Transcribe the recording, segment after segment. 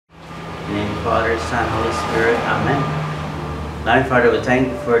In the name of the Father, Son, Holy Spirit. Amen. Loving Father, we thank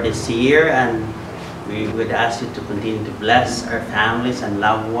you for this year, and we would ask you to continue to bless our families and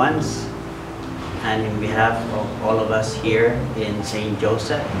loved ones. And in behalf of all of us here in St.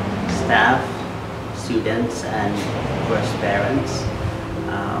 Joseph, staff, students, and of course parents,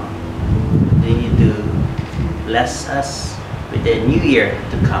 continue to bless us with the new year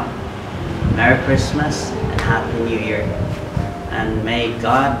to come. Merry Christmas and Happy New Year. And may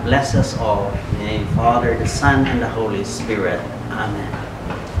God bless us all. In the name of the Father, the Son, and the Holy Spirit. Amen.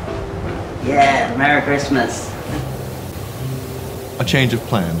 Yeah, Merry Christmas. A Change of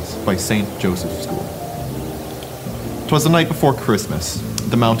Plans by St. Joseph School. 'Twas the night before Christmas,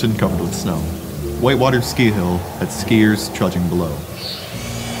 the mountain covered with snow. Whitewater Ski Hill had skiers trudging below.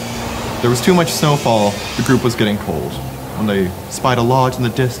 There was too much snowfall, the group was getting cold, when they spied a lodge in the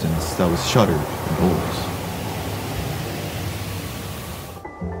distance that was shuttered and old.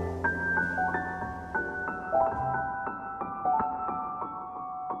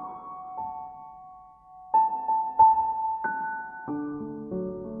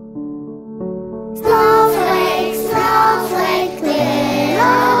 Snowflake, snowflake,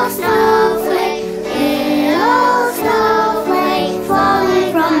 little snowflake, little snowflake,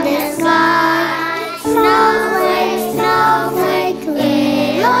 falling from the sky. Snowflake, snowflake,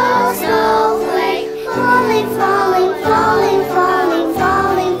 little snowflake, falling, falling, falling, falling,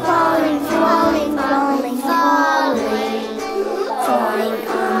 falling, falling, falling, falling, falling, falling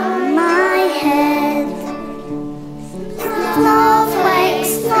on my head. Snowflake,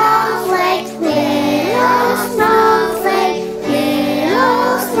 snowflake, little snowflake,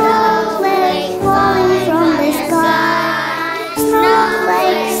 little snowflake, falling from the sky.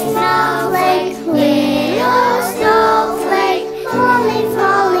 Snowflake, snowflake, little snowflake, falling,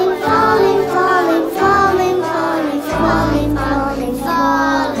 falling, falling, falling, falling, falling, falling, falling,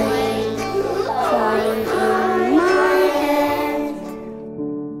 falling, falling on my head.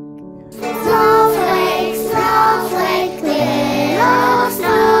 Snowflake, snowflake, little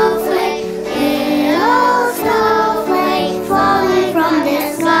snowflake, little snowflake, falling from the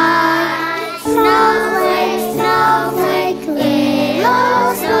sky. Snowflake, snowflake, little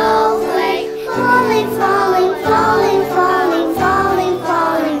snowflake, falling, falling, falling, falling, falling,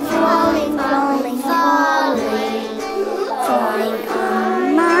 falling, falling, falling, falling, falling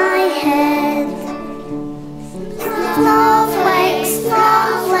on my head. Snowflake,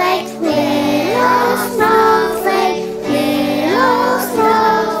 snowflake, little snowflake, little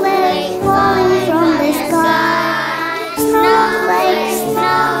snowflake, falling from the sky. Snowflake,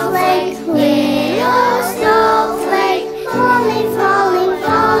 snowflake, little snowflake, falling, falling,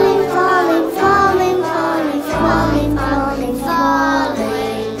 falling, falling, falling, falling, falling, falling, falling,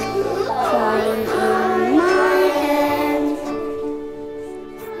 falling on my head.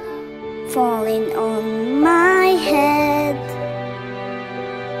 Falling on my head,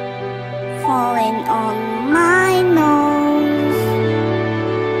 falling on my nose,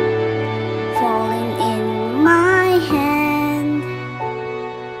 falling in my hand.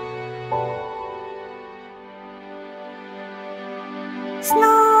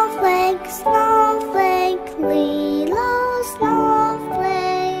 Snowflake, snowflake, little snowflake.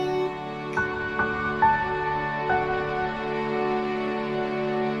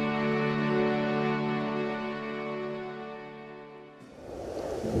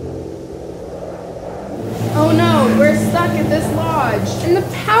 Oh no, we're stuck at this lodge. And the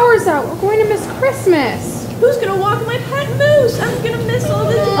power's out. We're going to miss Christmas. Who's gonna walk my pet moose? I'm gonna miss all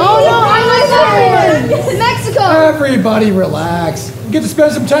this. Oh no, I miss everyone. Mexico. Everybody relax. We get to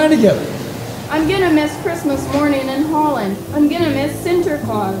spend some time together. I'm gonna miss Christmas morning in Holland. I'm gonna miss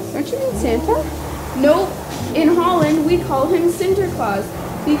Sinterklaas. Don't you mean Santa? Nope. In Holland, we call him Sinterklaas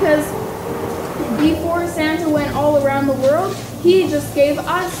because before Santa went all around the world, he just gave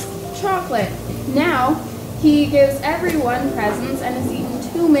us chocolate. Now, he gives everyone presents and has eaten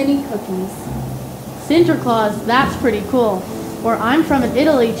too many cookies. Sinterklaas, that's pretty cool. Where I'm from in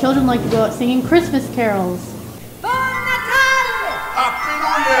Italy, children like to go out singing Christmas carols.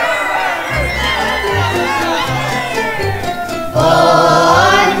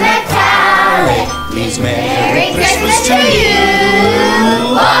 Buon Natale means Merry Christmas to you.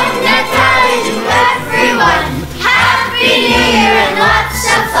 Buon Natale to everyone. Happy New Year and lots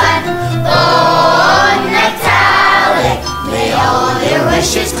of fun. Buon Natale, may all your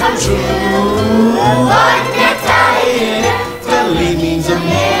wishes come true. Buon Natale in Italy means a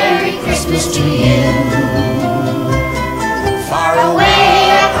Merry Christmas to you. Far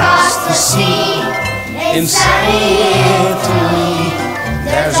away across the sea, in sunny Italy,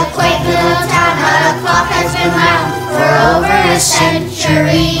 there's a quaint little town. How the clock has been round for over a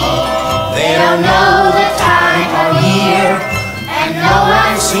century.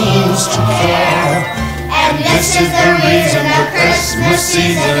 This is the reason the Christmas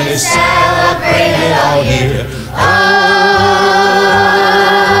season is celebrated all year. Oh,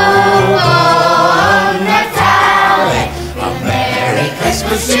 Bon Natale, a Merry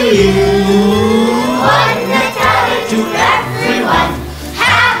Christmas to you. Bon Natale to everyone.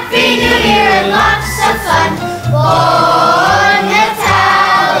 Happy New Year and lots of fun. Bon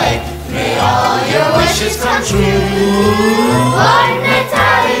Natale, may all your wishes come true. Bon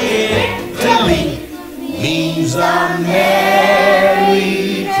Natale, Italy means a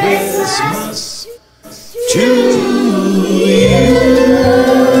Merry Christmas to you.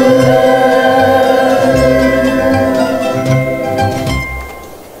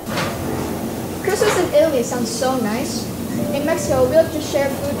 Christmas in Italy sounds so nice. In Mexico, we'll just share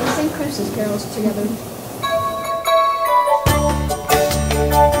food and sing Christmas carols together.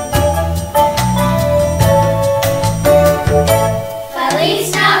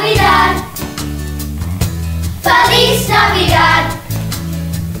 Feliz Navidad. Feliz Navidad.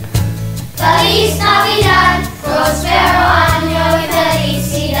 Feliz Navidad. Prospero año y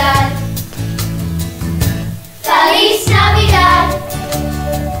felicidad. Feliz Navidad.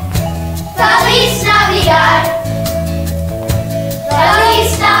 Feliz Navidad.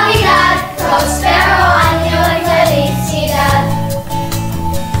 Feliz Navidad. Prospero año y felicidad.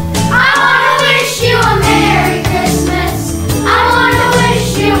 I wanna wish you a Merry Christmas. I wanna wish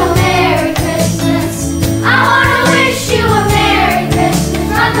you a Merry Christmas. I wanna wish you a Merry Christmas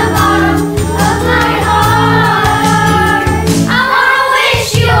from the bottom of my heart. I wanna wish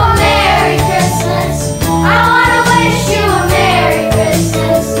you a Merry Christmas. I wanna wish you a Merry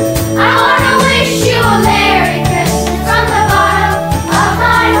Christmas. I wanna wish you a Merry Christmas from the bottom of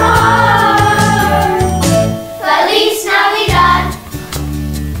my heart. Feliz Navidad.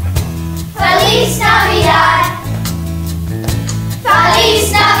 Feliz Navidad. Feliz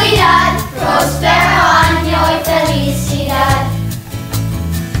Navidad. Prospero año y felicidad.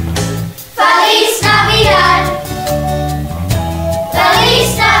 Feliz Navidad. Feliz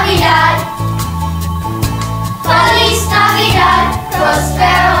Navidad. Feliz Navidad.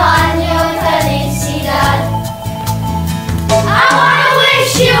 Prospero año y felicidad. I wanna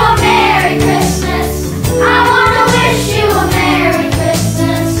wish you a Merry Christmas. I wanna wish you a Merry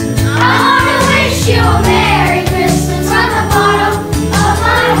Christmas. I wanna wish you a Merry Christmas from the bottom of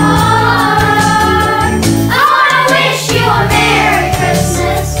my heart. I wanna wish you a Merry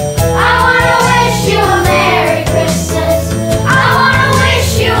Christmas. I wanna wish you a Merry Christmas. I wanna wish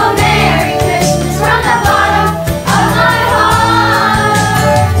you a Merry Christmas from the bottom of my heart.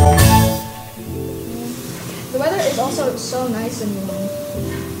 The weather is also so nice and warm.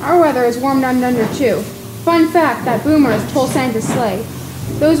 Our weather is warm down under too. Fun fact that Boomer has pulled Santa's sleigh.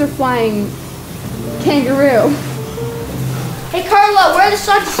 Those are flying kangaroo. Hey Carlo, where are the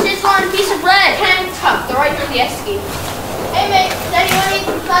socks to stitch on a piece of bread? Handcuffed, they're right through the esky. Hey mate, Daddy, want to eat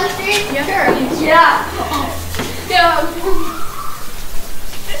some fun street? Yeah. Sure. Yeah. Yeah.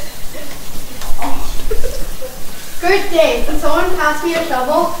 Good day. Can someone pass me a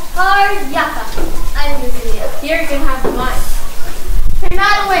shovel? Yaka. I'm using it. Here you can have mine. Hey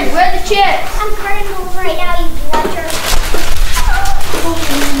Madeline, where are the chips? I'm carting them over right now, you bludger.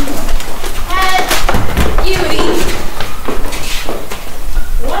 Head, beauty.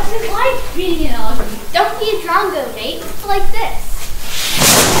 What's it like being an Aussie? Don't be a drongo, mate. It's like this.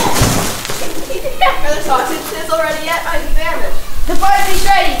 Are the sausage sizzle ready yet? I'm famished. The party's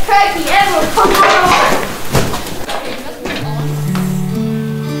ready. Cranky, everyone, come on.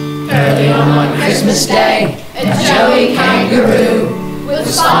 Early on Christmas Day, a Joey kangaroo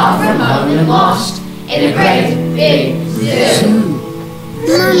was far from home and lost in a great big zoo.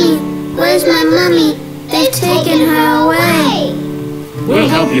 Mommy, where's my mummy? They've taken her away. We'll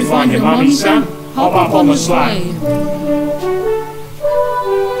help you find your mummy, son. Hop up on the sleigh.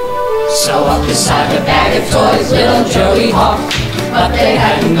 So up beside a bag of toys, little Joey hopped, but they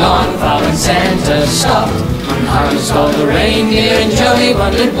hadn't gone far when Santa stopped. Unharnessed all the reindeer and Joey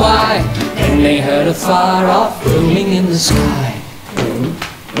wondered why. Then they heard a far-off booming in the sky. Boom,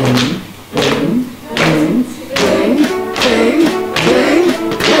 boom, boom, boom, boom, boom, boom,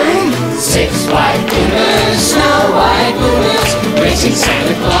 boom. 6 white boomers, snow white boomers, racing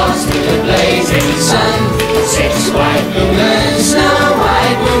Santa Claus through the blazing sun. 6 white boomers, snow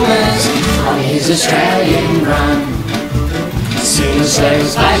white boomers, on his Australian run. Soon the sleigh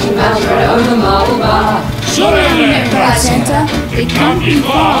was flashing past right over the marble bar. Slow down there, Cried Santa. it can't be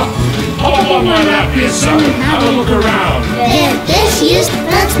far. Hop up on my lap, dear son, have a look around. There she is.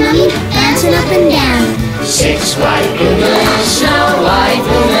 That's Mommy, bouncing up and down. 6 white boomers, snow white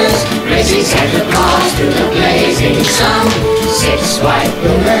boomers, racing Santa Claus through the blazing sun. 6 white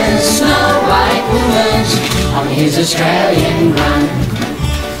boomers, snow white boomers, on his Australian run.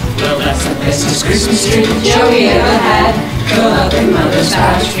 Well, that's the bestest Christmas tree Joey ever had. Curled up in mother's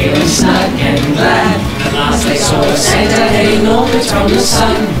pouch, feeling snug and glad. At last they saw a Santa heading northwards from the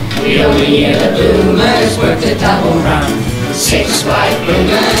sun. The only year the bloomers worked a double run. 6 white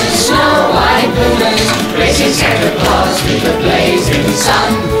bloomers, snow white bloomers, racing Santa Claus through the blazing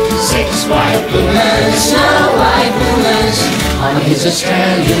sun. 6 white bloomers, snow white bloomers, on his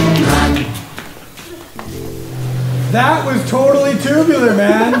Australian run. That was totally tubular,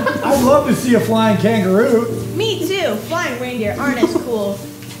 man. I'd love to see a flying kangaroo. Me too. Flying reindeer aren't as cool.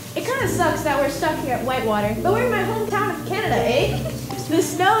 It kind of sucks that we're stuck here at Whitewater, but we're in my hometown of Canada, eh? The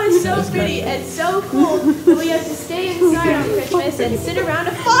snow is so pretty and so cool that we have to stay inside on Christmas and sit around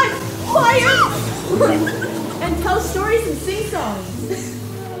a fire and tell stories and sing songs.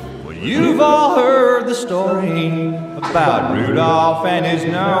 Well, you've all heard the story about Rudolph and his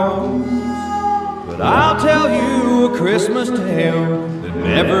nose, but I'll tell you a Christmas tale that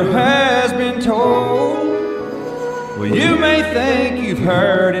never has been told. Well, you may think you've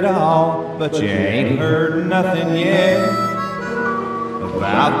heard it all, but you ain't heard nothing yet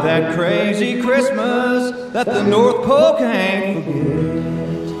about that crazy Christmas that the North Pole can't forget.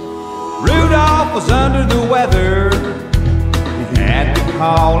 Rudolph was under the weather, he had to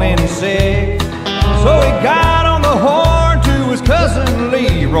call in sick, so he got on the horn to his cousin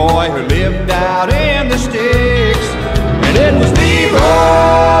Leroy, who lived out in the sticks. And it was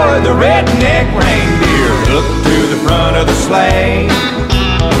Leroy, the redneck reindeer, looked to the front of the sleigh,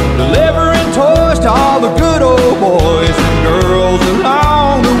 delivering toys to all the good old boys and girls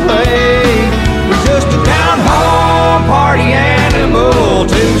along the way. Was just a down-home party animal,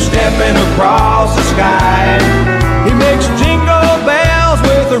 two-stepping across the sky. He mixed jingle bells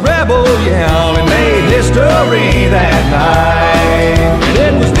with a rebel yell and made history that night. And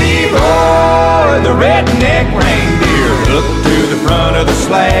it was Leroy, the redneck reindeer, looked to the front of the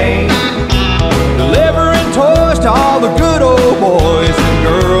sleigh, delivering toys to all the good old boys and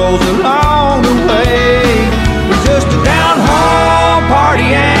girls along the way. Was just a down-home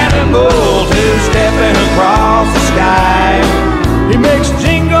party animal, two-stepping across the sky. He mixed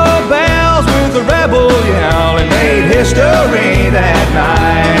jingle bells with a rebel yell and made history that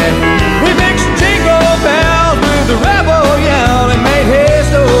night. We mixed jingle bells with a rebel yell and made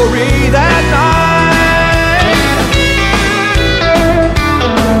history that night.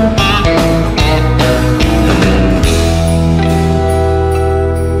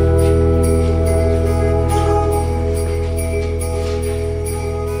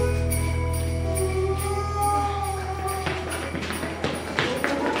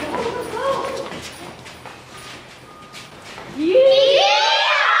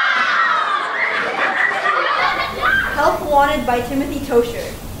 By Timothy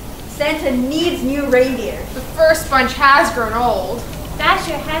Tosher. Santa needs new reindeer. The first bunch has grown old.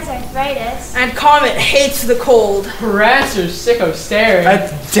 Dasher has arthritis. And Comet hates the cold. Prancer's sick of staring.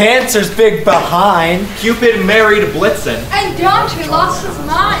 Dancer's big behind. Cupid married Blitzen. And Dontre lost his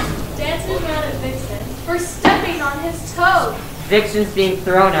mind. Dancer's mad at Vixen for stepping on his toe. Vixen's being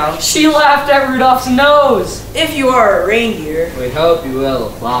thrown out. She laughed at Rudolph's nose. If you are a reindeer, we hope you will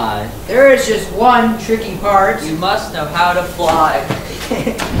fly. There is just one tricky part. You must know how to fly.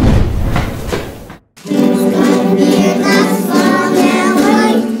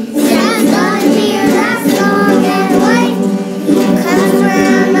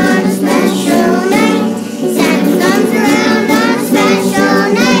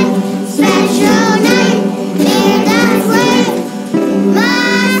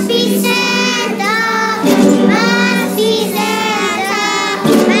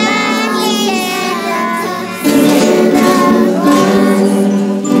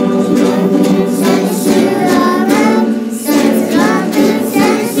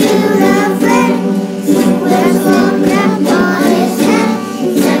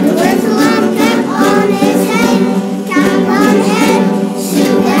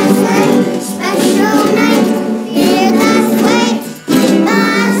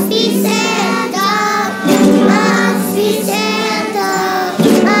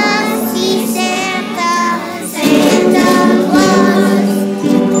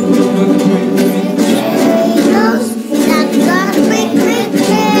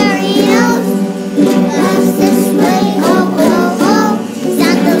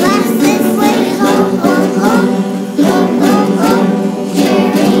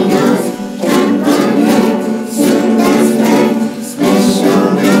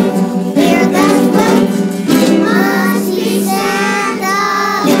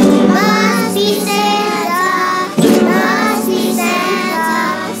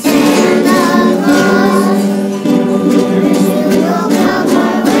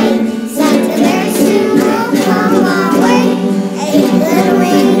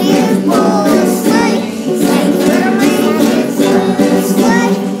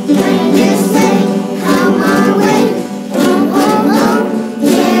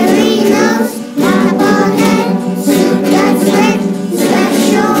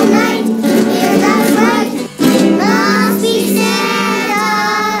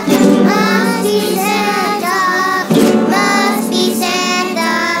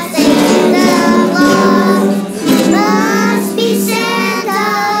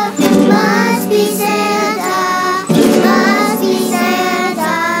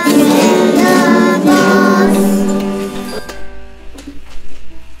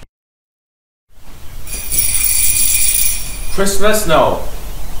 Christmas Snow,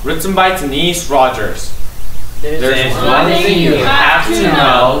 written by Denise Rogers. There's one thing you have to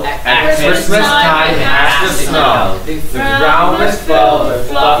know. At Christmas time it has to snow. The ground is filled with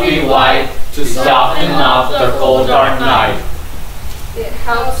fluffy white to soften up the cold dark night. It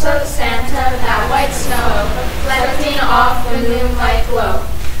helps us Santa, that white snow, reflecting off the moonlight glow.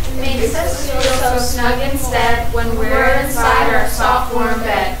 It makes us feel so snug instead when we're inside our soft warm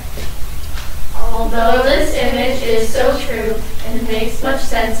bed. Although this image is so true and makes much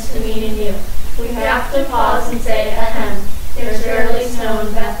sense to me and you, we have to pause and say ahem. There's barely snow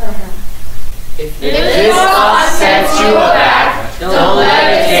in Bethlehem. If this thought sets you aback, don't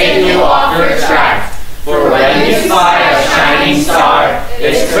let it take you off your track. For when you spy a shining star,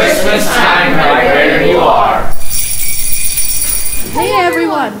 it's Christmas time right where you are. Hey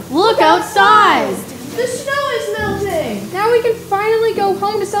everyone, look outside! The snow is melting! Now we can finally go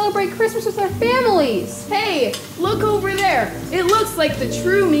home to celebrate Christmas with our families. Hey, look over there. It looks like the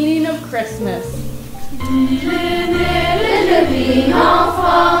true meaning of Christmas.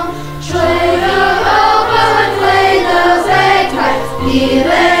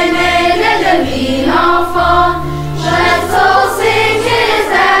 Let's all sing his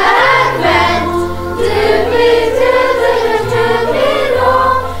advent.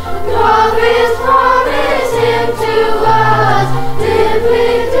 God has promised him to us.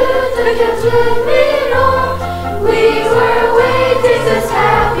 We were waiting this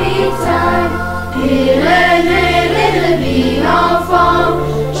happy time. Il est né, le enfant.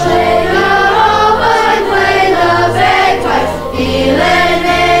 Chez le homme, play the bagpipes. Il est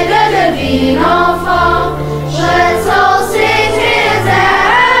né, le enfant. Let's all sing his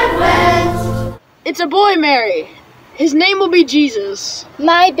advent. It's a boy, Mary. His name will be Jesus.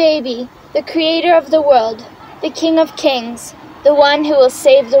 My baby, the creator of the world, the King of Kings, the one who will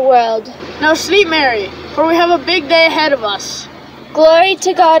save the world. Now sleep, Mary, for we have a big day ahead of us. Glory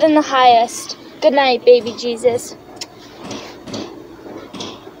to God in the highest. Good night, baby Jesus.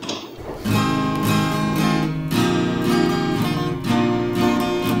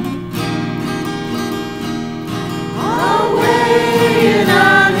 Away in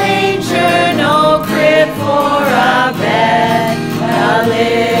a manger, no crib for a bed. The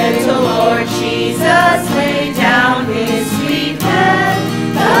little Lord Jesus laid down his sweet head.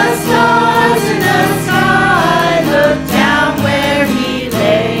 The stars in the sky looked down where he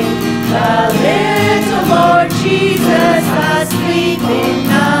lay. The little Lord Jesus asleep in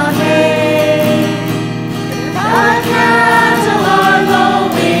the hay. The cattle are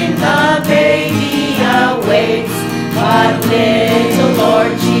lowing, the baby awaits. But little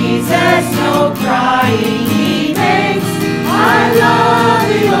Lord Jesus, no crying he makes. I love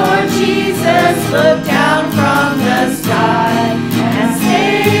you, Lord Jesus, look down from the sky and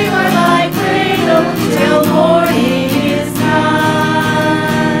stay by my cradle till morning is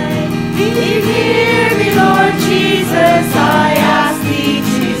nigh. Hear me, Lord Jesus, I ask thee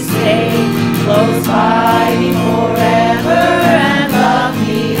to stay close by me forever and love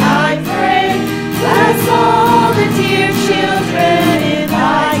me, I pray. Bless all the dear children in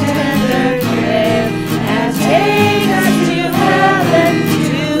thy tender care, and take us to heaven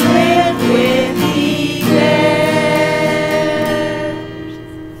to live with thee there.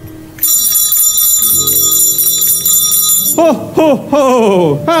 Ho, ho,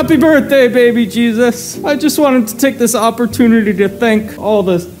 ho! Happy birthday, baby Jesus! I just wanted to take this opportunity to thank all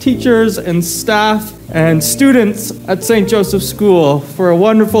the teachers and staff and students at St. Joseph's School for a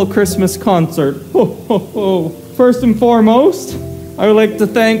wonderful Christmas concert. Ho, ho, ho! First and foremost, I would like to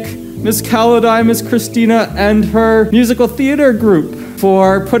thank Miss Calladine, Miss Christina, and her musical theater group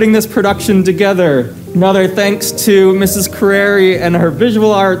for putting this production together. Another thanks to Mrs. Carreri and her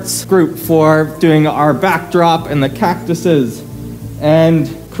visual arts group for doing our backdrop and the cactuses and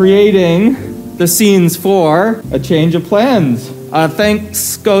creating the scenes for A Change of Plans.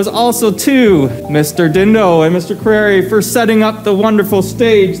 Thanks goes also to Mr. Dindo and Mr. Carreri for setting up the wonderful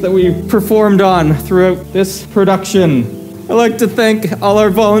stage that we performed on throughout this production. I'd like to thank all our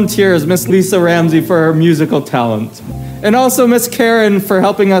volunteers, Miss Lisa Ramsey for her musical talent. And also Miss Karen for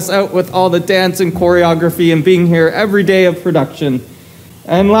helping us out with all the dance and choreography and being here every day of production.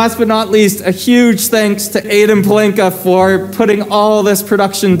 And last but not least, a huge thanks to Aidan Palenka for putting all this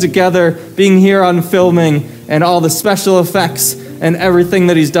production together, being here on filming, and all the special effects and everything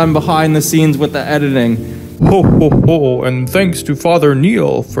that he's done behind the scenes with the editing. Ho ho ho, and thanks to Father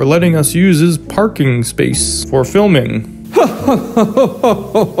Neil for letting us use his parking space for filming. Ho ho ho ho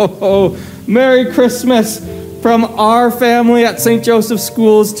ho ho ho! Merry Christmas from our family at St. Joseph's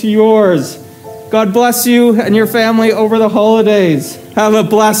Schools to yours. God bless you and your family over the holidays. Have a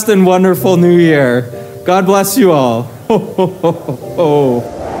blessed and wonderful new year. God bless you all. Ho, ho, ho, ho, ho.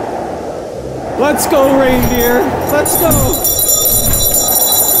 Let's go, reindeer. Let's go.